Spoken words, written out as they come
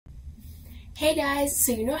Hey guys,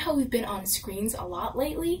 so you know how we've been on screens a lot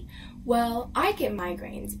lately? Well, I get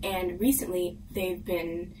migraines and recently they've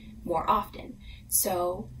been more often.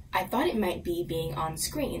 So I thought it might be being on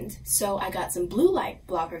screens, so I got some blue light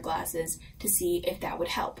blocker glasses to see if that would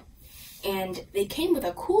help. And they came with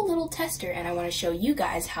a cool little tester and I want to show you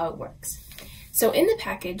guys how it works. So in the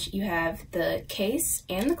package you have the case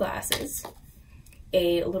and the glasses,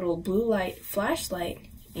 a little blue light flashlight,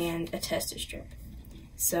 and a tester strip.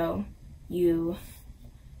 So you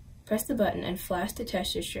press the button and flash the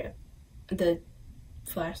tester strip, the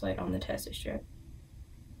flashlight on the tester strip,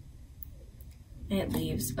 and it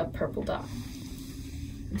leaves a purple dot.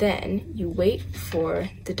 Then you wait for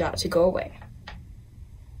the dot to go away.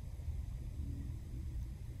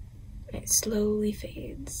 And it slowly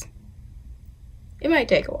fades. It might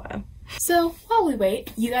take a while. So while we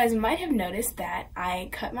wait, you guys might have noticed that I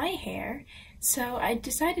cut my hair, so I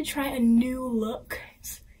decided to try a new look.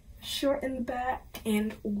 It's short in the back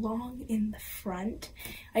and long in the front.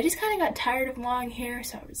 I just kind of got tired of long hair,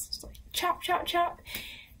 so I was just like chop, chop, chop.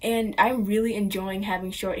 And I'm really enjoying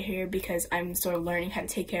having short hair because I'm sort of learning how to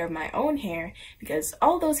take care of my own hair, because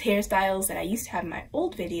all those hairstyles that I used to have in my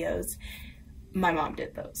old videos, my mom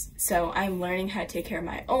did those. So I'm learning how to take care of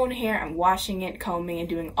my own hair. I'm washing it, combing, and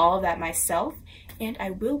doing all of that myself. And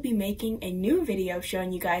I will be making a new video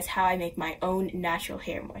showing you guys how I make my own natural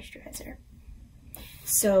hair moisturizer.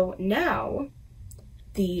 So now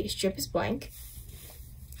the strip is blank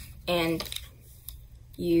and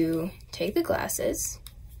you take the glasses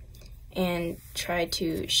and try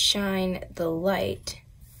to shine the light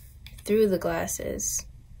through the glasses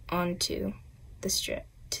onto the strip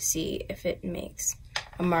to see if it makes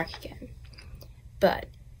a mark again. But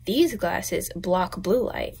these glasses block blue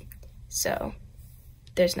light, so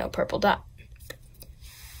there's no purple dot.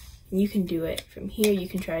 You can do it from here, you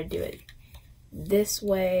can try to do it this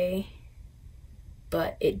way,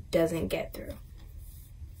 but it doesn't get through.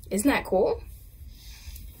 Isn't that cool?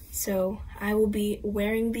 So I will be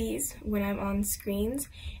wearing these when I'm on screens,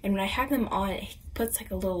 and when I have them on, it puts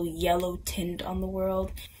like a little yellow tint on the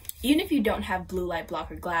world. Even if you don't have blue light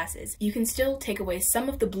blocker glasses, you can still take away some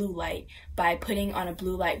of the blue light by putting on a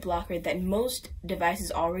blue light blocker that most devices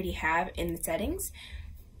already have in the settings.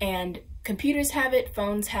 And computers have it,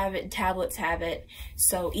 phones have it, tablets have it.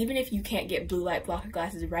 So even if you can't get blue light blocker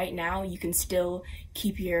glasses right now, you can still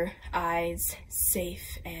keep your eyes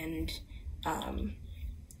safe and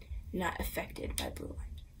not affected by blue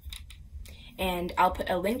light. And I'll put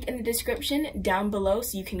a link in the description down below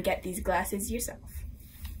so you can get these glasses yourself.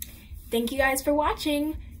 Thank you guys for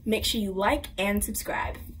watching. Make sure you like and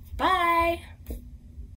subscribe. Bye!